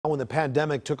When the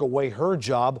pandemic took away her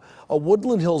job, a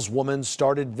Woodland Hills woman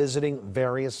started visiting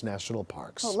various national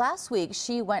parks. Well, last week,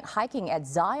 she went hiking at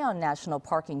Zion National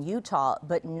Park in Utah,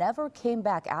 but never came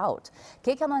back out.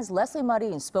 KCAL 9's Leslie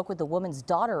Muddy spoke with the woman's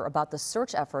daughter about the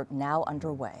search effort now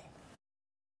underway.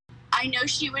 I know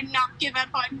she would not give up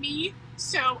on me,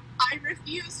 so I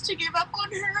refuse to give up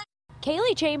on her.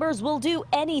 Kaylee Chambers will do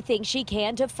anything she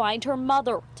can to find her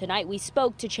mother. Tonight we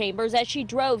spoke to Chambers as she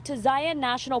drove to Zion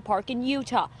National Park in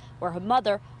Utah, where her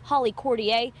mother, Holly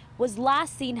Courtier, was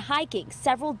last seen hiking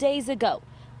several days ago.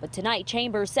 But tonight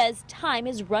Chambers says time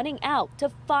is running out to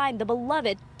find the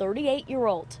beloved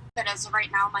 38-year-old. But as of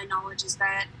right now, my knowledge is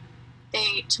that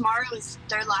tomorrow is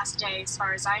their last day, as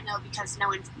far as I know, because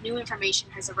no new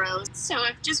information has arose. So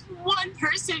if just one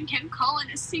person can call in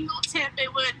a single tip,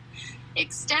 it would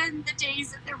extend the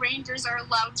days that the rangers are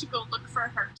allowed to go look for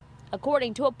her.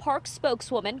 According to a park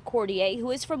spokeswoman, Courtier,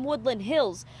 who is from Woodland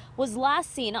Hills, was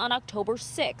last seen on October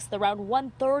 6th around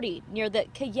 1:30 near the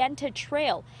Kayenta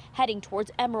Trail heading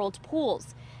towards Emerald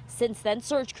Pools. Since then,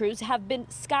 search crews have been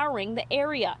scouring the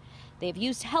area. They've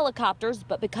used helicopters,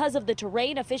 but because of the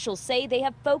terrain, officials say they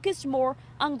have focused more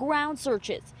on ground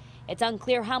searches. It's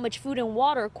unclear how much food and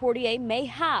water Courtier may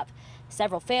have.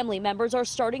 Several family members are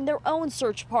starting their own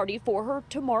search party for her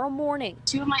tomorrow morning.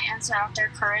 2 of my aunts are out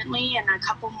there currently, and a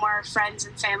couple more friends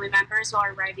and family members will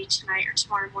arrive each tonight or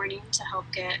tomorrow morning to help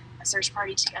get a search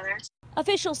party together.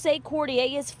 Officials say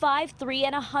Courtier is 5'3"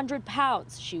 and 100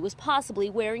 pounds. She was possibly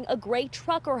wearing a gray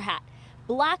trucker hat,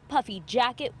 black puffy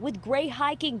jacket with gray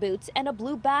hiking boots, and a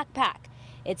blue backpack.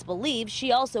 It's believed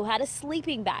she also had a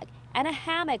sleeping bag and a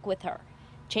hammock with her.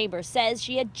 Chambers says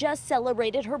she had just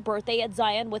celebrated her birthday at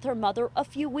Zion with her mother a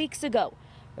few weeks ago.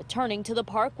 Returning to the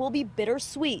park will be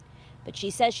bittersweet, but she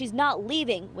says she's not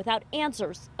leaving without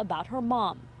answers about her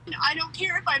mom. I don't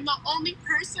care if I'm the only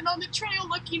person on the trail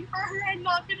looking for her. I'm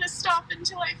not going to stop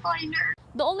until I find her.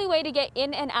 The only way to get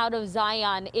in and out of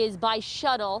Zion is by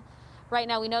shuttle. Right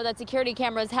now, we know that security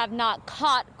cameras have not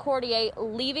caught Courtier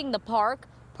leaving the park.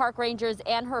 Park rangers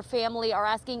and her family are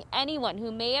asking anyone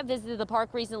who may have visited the park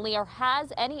recently or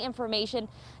has any information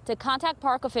to contact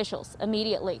park officials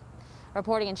immediately.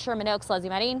 Reporting in Sherman Oaks, Leslie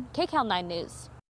Marin, KCAL 9 News.